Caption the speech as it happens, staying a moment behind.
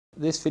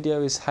This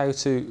video is how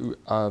to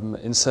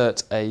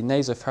insert a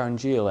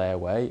nasopharyngeal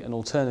airway, an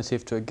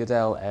alternative to a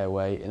Goodell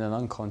airway, in an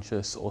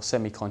unconscious or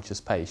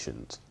semi-conscious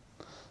patient.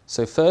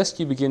 So first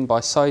you begin by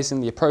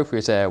sizing the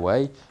appropriate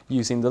airway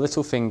using the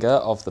little finger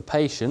of the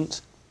patient,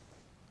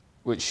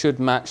 which should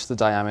match the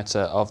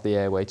diameter of the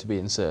airway to be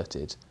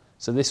inserted.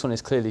 So this one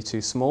is clearly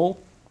too small.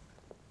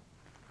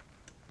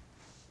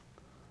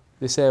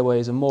 This airway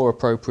is a more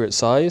appropriate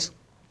size.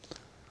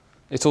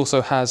 It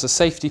also has a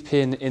safety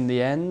pin in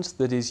the end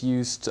that is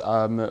used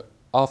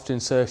after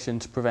insertion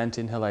to prevent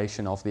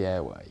inhalation of the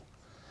airway.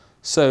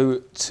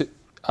 So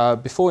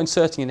before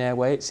inserting an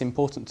airway, it's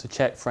important to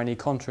check for any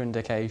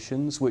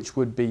contraindications, which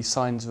would be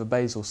signs of a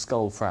basal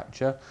skull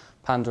fracture,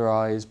 panda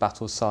eyes,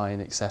 battle sign,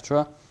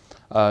 etc.,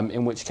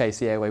 in which case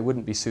the airway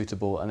wouldn't be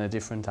suitable and a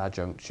different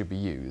adjunct should be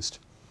used.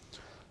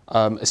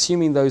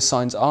 Assuming those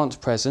signs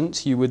aren't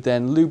present, you would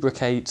then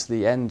lubricate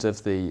the end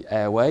of the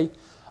airway,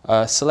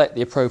 select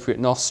the appropriate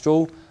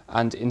nostril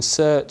and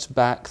insert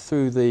back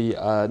through the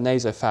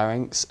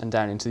nasopharynx and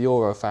down into the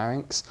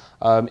oropharynx.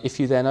 If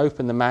you then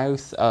open the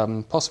mouth,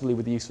 possibly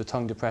with the use of a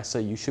tongue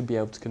depressor, you should be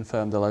able to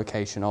confirm the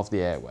location of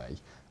the airway,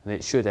 and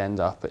it should end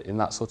up in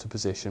that sort of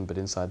position but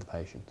inside the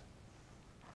patient.